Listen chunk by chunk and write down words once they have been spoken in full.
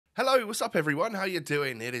Hello, what's up everyone? How you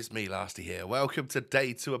doing? It is me, Lasty here. Welcome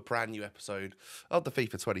today to a brand new episode of the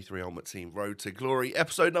FIFA 23 Ultimate Team Road to Glory,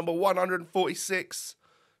 episode number 146.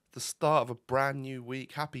 The start of a brand new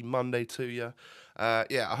week. Happy Monday to you. I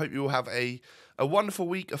hope you all have a wonderful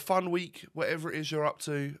week, a fun week, whatever it is you're up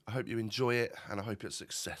to. I hope you enjoy it and I hope it's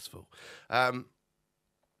successful.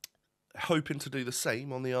 Hoping to do the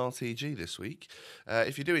same on the RTG this week.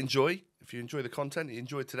 If you enjoy the content, you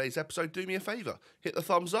enjoyed today's episode, do me a favour. Hit the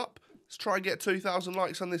thumbs up. Let's try and get 2,000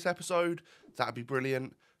 likes on this episode. That'd be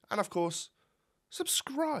brilliant. And of course,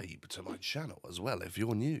 subscribe to my channel as well if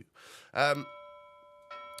you're new.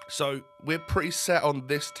 So we're pretty set on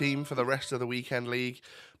this team for the rest of the weekend league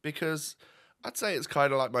because I'd say it's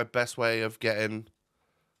kind of like my best way of getting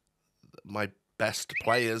my best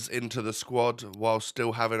players into the squad while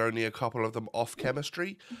still having only a couple of them off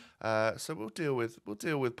chemistry. So we'll deal with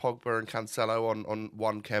Pogba and Cancelo on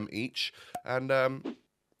one chem each, and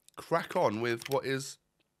crack on with what is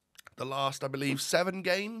the last, I believe, 7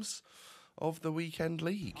 games of the weekend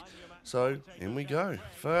league. So in we go.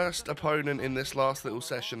 First opponent in this last little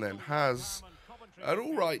session then has an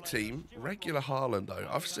alright team, regular Haaland though.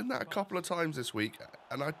 I've seen that a couple of times this week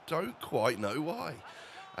and I don't quite know why.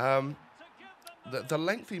 The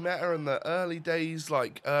lengthy meta and the early days,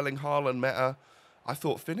 like Erling Haaland meta, I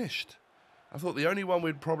thought finished. I thought the only one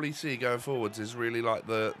we'd probably see going forwards is really like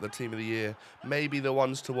the team of the year. Maybe the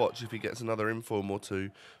ones to watch if he gets another inform or two.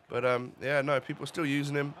 But no, people are still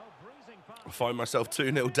using him. I find myself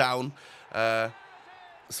 2-0 down.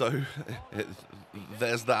 So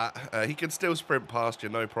there's that. He can still sprint past you,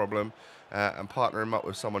 no problem. And partner him up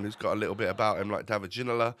with someone who's got a little bit about him, like David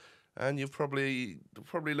Ginola. And you're probably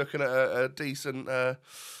looking at a decent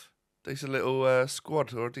little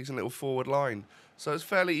squad or a decent little forward line. So it's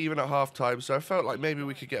fairly even at half time. So I felt like maybe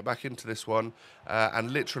we could get back into this one.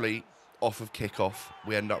 And literally off of kickoff,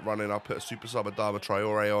 we end up running. I put a super sub Adama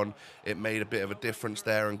Traore on. It made a bit of a difference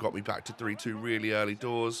there and got me back to 3-2 really early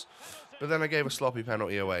doors. But then I gave a sloppy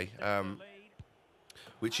penalty away,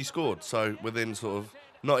 which he scored. So within sort of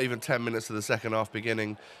not even 10 minutes of the second half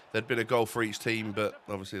beginning, there'd been a goal for each team, but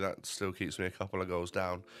obviously that still keeps me a couple of goals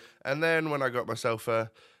down. And then when I got myself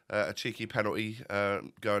a cheeky penalty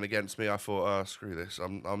going against me, I thought, oh, screw this.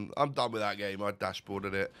 I'm done with that game. I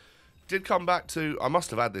dashboarded it. Did come back to, I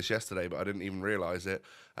must have had this yesterday, but I didn't even realise it.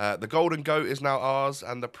 The Golden Goat is now ours,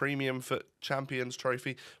 and the Premium FUT Champions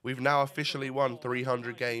Trophy. We've now officially won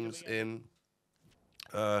 300 games in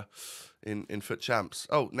FUT Champs.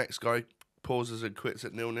 Oh, next guy pauses and quits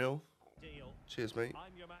at 0-0. Cheers, mate.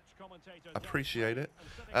 Appreciate it.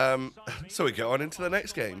 So we go on into the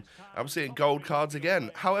next game. I'm seeing gold cards again.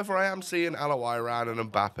 However, I am seeing Alawiran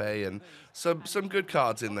and Mbappe and some good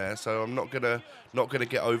cards in there. So I'm not gonna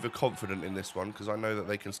get overconfident in this one because I know that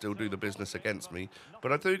they can still do the business against me.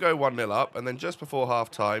 But I do go 1-0 up, and then just before half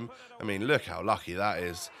time, I mean, look how lucky that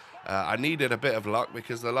is. I needed a bit of luck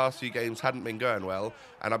because the last few games hadn't been going well,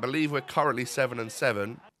 and I believe we're currently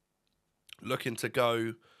 7-7. Looking to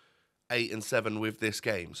go 8-7 with this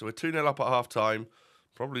game. So we're 2-0 up at half time.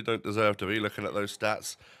 Probably don't deserve to be looking at those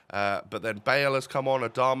stats. But then Bale has come on,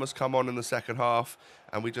 Adama's come on in the second half,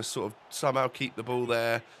 and we just sort of somehow keep the ball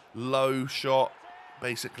there. Low shot,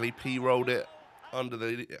 basically P-rolled it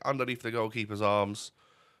underneath the goalkeeper's arms,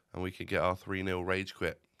 and we can get our 3-0 rage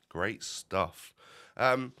quit. Great stuff.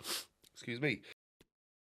 Excuse me.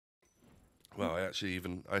 Well,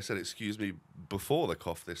 I said excuse me before the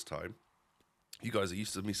cough this time. You guys are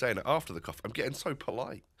used to me saying it after the cough. I'm getting so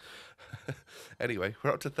polite. Anyway, we're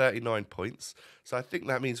up to 39 points. So I think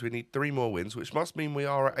that means we need 3 more wins, which must mean we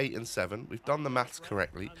are at 8-7. We've done the maths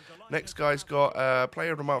correctly. Next guy's got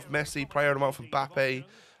Player of the Month Messi, Player of the Month Mbappe,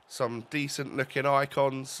 some decent-looking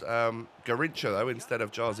icons. Garincha, though, instead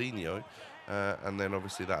of Jarzinho. And then,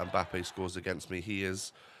 obviously, that Mbappe scores against me. He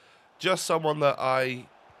is just someone that I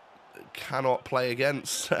cannot play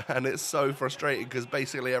against. And it's so frustrating because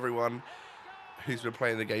basically everyone who's been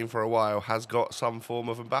playing the game for a while has got some form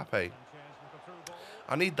of Mbappe.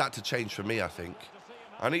 I need that to change for me, I think.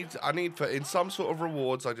 I need for, in some sort of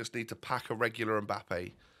rewards, I just need to pack a regular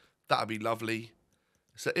Mbappe. That'd be lovely.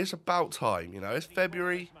 So it's about time, you know. It's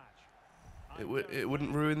February. It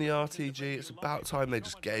wouldn't ruin the RTG. It's about time they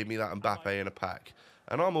just gave me that Mbappe in a pack.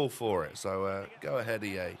 And I'm all for it. So go ahead,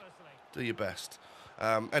 EA. Do your best.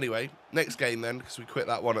 Anyway, next game then, because we quit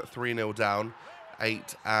that one at 3-0 down.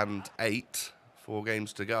 8-8. 4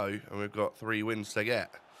 games to go, and we've got 3 wins to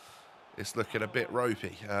get. It's looking a bit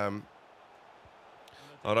ropey. I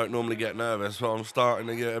don't normally get nervous, but I'm starting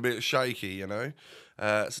to get a bit shaky, you know.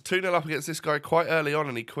 So 2-0 up against this guy quite early on,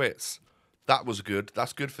 and he quits. That was good.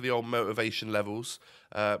 That's good for the old motivation levels,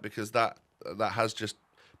 because that has just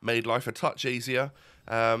made life a touch easier.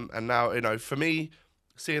 And now, you know, for me,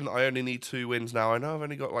 seeing that I only need 2 wins now, I know I've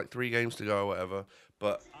only got like 3 games to go or whatever,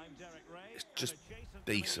 but it's just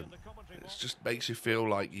decent. It just makes you feel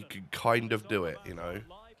like you can kind of do it, you know.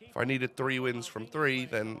 If I needed 3 wins from 3,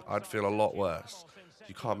 then I'd feel a lot worse.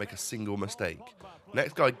 You can't make a single mistake.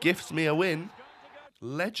 Next guy gifts me a win.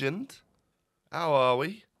 Legend. How are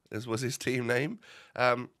we? This was his team name.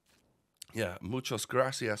 Yeah, muchos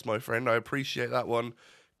gracias, my friend. I appreciate that one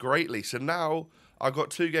greatly. So now I've got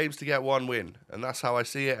 2 games to get 1 win, and that's how I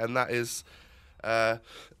see it. And that is the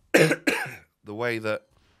way that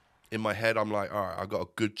in my head I'm like, all right, I've got a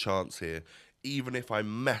good chance here. Even if I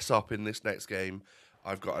mess up in this next game,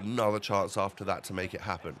 I've got another chance after that to make it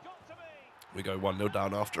happen. We go 1-0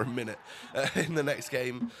 down after a minute in the next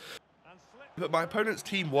game. But my opponent's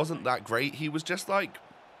team wasn't that great. He was just like,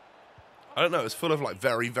 I don't know, it was full of like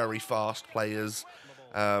very, very fast players.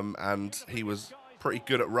 And he was pretty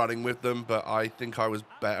good at running with them, but I think I was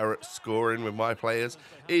better at scoring with my players.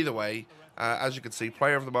 Either way, as you can see,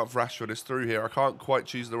 Player of the Month Rashford is through here. I can't quite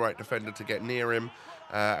choose the right defender to get near him,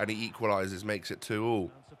 and he equalises, makes it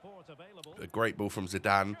 2-2. A great ball from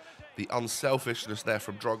Zidane. The unselfishness there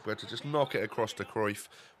from Drogba to just knock it across to Cruyff.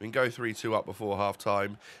 We can go 3-2 up before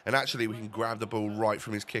half-time, and actually we can grab the ball right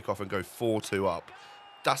from his kickoff and go 4-2 up.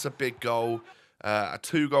 That's a big goal. A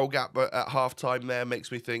 2-goal gap at half-time there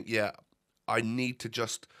makes me think, yeah, I need to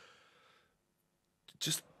just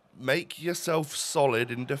make yourself solid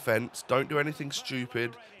in defence. Don't do anything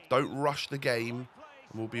stupid. Don't rush the game,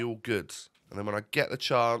 and we'll be all good. And then when I get the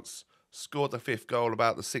chance, scored the 5th goal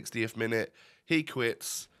about the 60th minute, he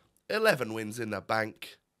quits. 11 wins in the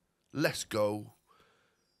bank. Let's go.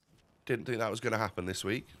 Didn't think that was going to happen this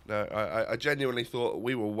week. No, I genuinely thought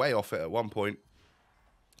we were way off it at one point.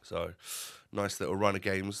 So, nice little run of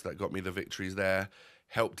games that got me the victories there.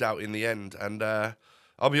 Helped out in the end. And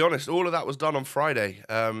I'll be honest, all of that was done on Friday.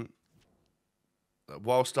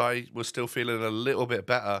 Whilst I was still feeling a little bit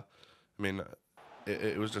better, I mean,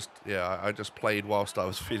 it was just, yeah, I just played whilst I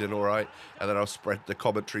was feeling all right. And then I'll spread the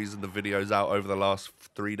commentaries and the videos out over the last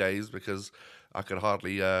 3 days because I could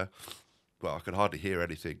hardly, I could hardly hear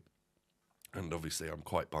anything. And obviously, I'm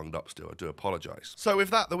quite bunged up still. I do apologise. So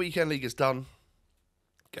with that, the weekend league is done.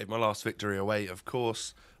 Gave my last victory away, of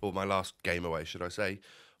course. Or my last game away, should I say.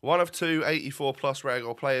 1 of 2 84-plus rare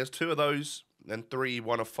gold players. 2 of those, and 3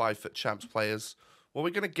 1 of 5 FUT champs players. What are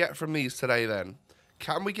we going to get from these today, then?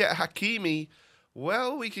 Can we get Hakimi?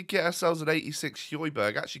 Well, we could get ourselves an 86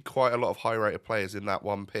 Højbjerg. Actually, quite a lot of high-rated players in that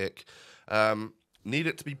one pick. Need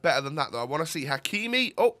it to be better than that, though. I want to see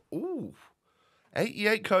Hakimi. Oh, ooh.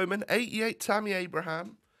 88 Coman, 88 Tammy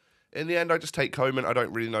Abraham. In the end, I just take Coman. I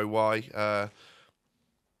don't really know why.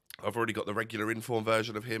 I've already got the regular inform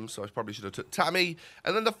version of him, so I probably should have took Tammy.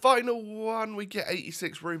 And then the final one, we get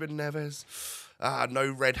 86 Ruben Neves.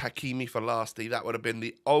 No red Hakimi for lasty. That would have been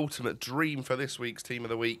the ultimate dream for this week's Team of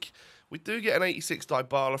the Week. We do get an 86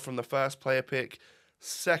 Dybala from the first player pick.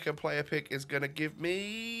 Second player pick is going to give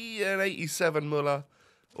me an 87 Muller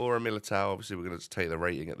or a Militao. Obviously, we're going to just take the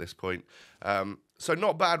rating at this point. So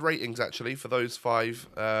not bad ratings, actually, for those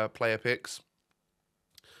 5 player picks.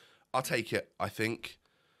 I'll take it, I think.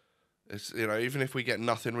 It's, you know, even if we get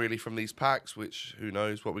nothing really from these packs, which who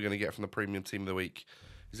knows what we're going to get from the Premium Team of the Week.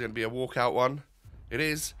 Is it going to be a walkout one? It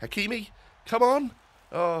is. Hakimi, come on.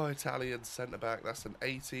 Oh, Italian centre-back. That's an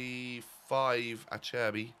 85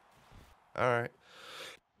 Acerbi. All right.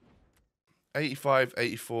 85,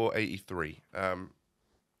 84, 83.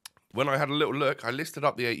 When I had a little look, I listed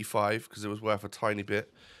up the 85 because it was worth a tiny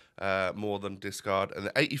bit more than discard. And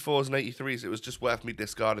the 84s and 83s, it was just worth me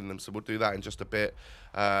discarding them. So we'll do that in just a bit.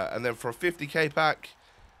 And then for a 50k pack,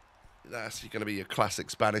 that's going to be a classic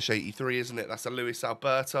Spanish 83, isn't it? That's a Luis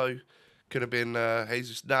Alberto. Could have been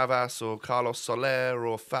Jesus Navas or Carlos Soler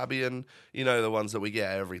or Fabian. You know, the ones that we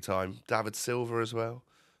get every time. David Silva as well.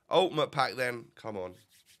 Ultimate pack then. Come on.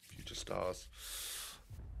 Future stars.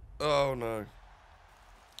 Oh, no.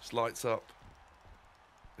 Just lights up.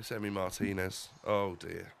 It's Emi Martinez. Oh,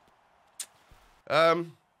 dear. At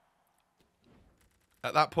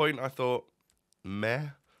that point, I thought,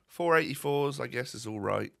 meh. 484s, I guess, is all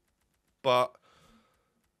right. But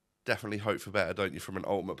definitely hope for better, don't you, from an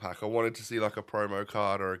ultimate pack. I wanted to see like a promo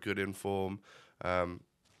card or a good inform.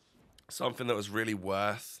 Something that was really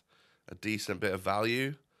worth a decent bit of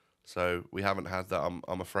value. So we haven't had that,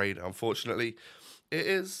 I'm afraid. Unfortunately, it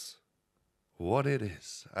is what it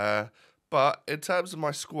is. But in terms of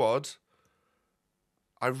my squad,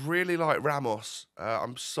 I really like Ramos.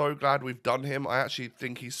 I'm so glad we've done him. I actually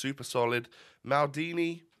think he's super solid.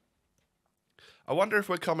 Maldini, I wonder if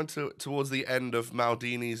we're coming towards the end of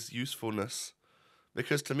Maldini's usefulness.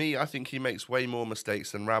 because to me, I think he makes way more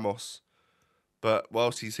mistakes than Ramos. But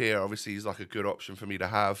whilst he's here, obviously he's like a good option for me to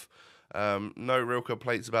have. No real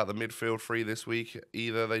complaints about the midfield three this week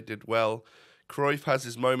either. They did well. Cruyff has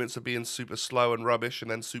his moments of being super slow and rubbish and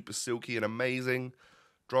then super silky and amazing.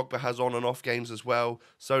 Drogba has on and off games as well.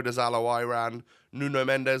 So does Iran. Nuno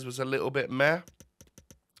Mendes was a little bit meh.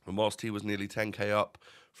 And whilst he was nearly 10k up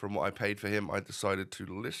from what I paid for him, I decided to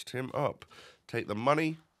list him up. Take the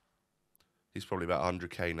money. He's probably about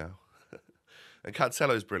 100k now. And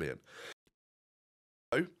Cancelo's brilliant.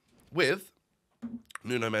 So, with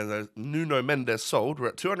Nuno Mendes sold, we're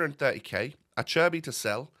at 230k. Acerbi to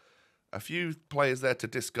sell. A few players there to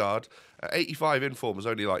discard. 85 in form was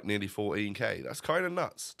only like nearly 14k. That's kind of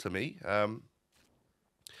nuts to me. I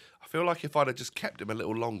feel like if I'd have just kept him a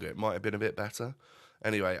little longer, it might have been a bit better.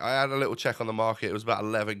 Anyway, I had a little check on the market. It was about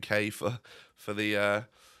 11k for the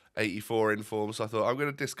 84 in form. So I thought I'm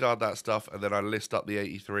going to discard that stuff and then I list up the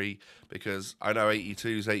 83 because I know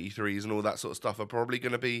 82s, 83s and all that sort of stuff are probably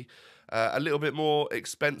going to be a little bit more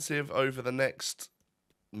expensive over the next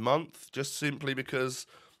month, just simply because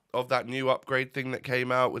of that new upgrade thing that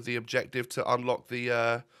came out with the objective to unlock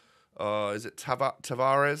the, is it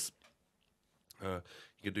Tavares? You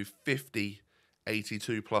can do 50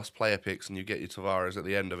 82 plus player picks and you get your Tavares at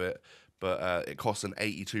the end of it, but it costs an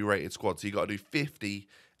 82 rated squad. So you got to do 50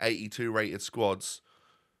 82 rated squads,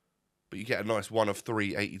 but you get a nice one of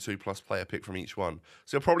 3 82 plus player pick from each one.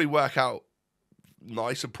 So it'll probably work out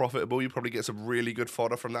nice and profitable. You probably get some really good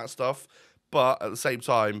fodder from that stuff, but at the same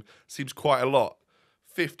time, seems quite a lot.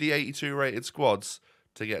 50 82 rated squads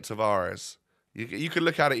to get Tavares. You can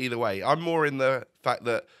look at it either way. I'm more in the fact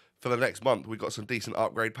that for the next month, we've got some decent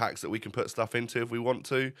upgrade packs that we can put stuff into if we want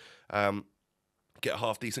to. Get a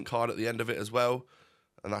half decent card at the end of it as well,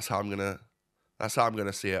 and that's how I'm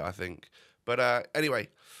gonna see it, I think. But anyway,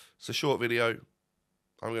 it's a short video.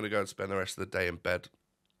 I'm gonna go and spend the rest of the day in bed,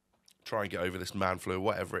 try and get over this man flu,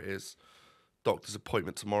 whatever it is. Doctor's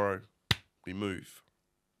appointment tomorrow. We move.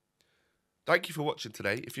 Thank you for watching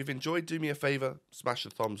today. If you've enjoyed, do me a favor, smash the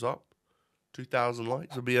thumbs up. 2,000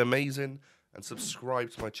 likes would be amazing. And subscribe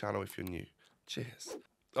to my channel if you're new. Cheers.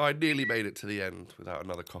 Oh, I nearly made it to the end without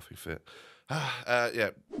another coughing fit. Yeah,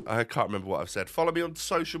 I can't remember what I've said. Follow me on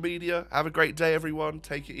social media. Have a great day, everyone.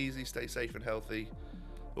 Take it easy. Stay safe and healthy.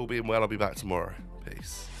 All being well, I'll be back tomorrow.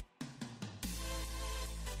 Peace.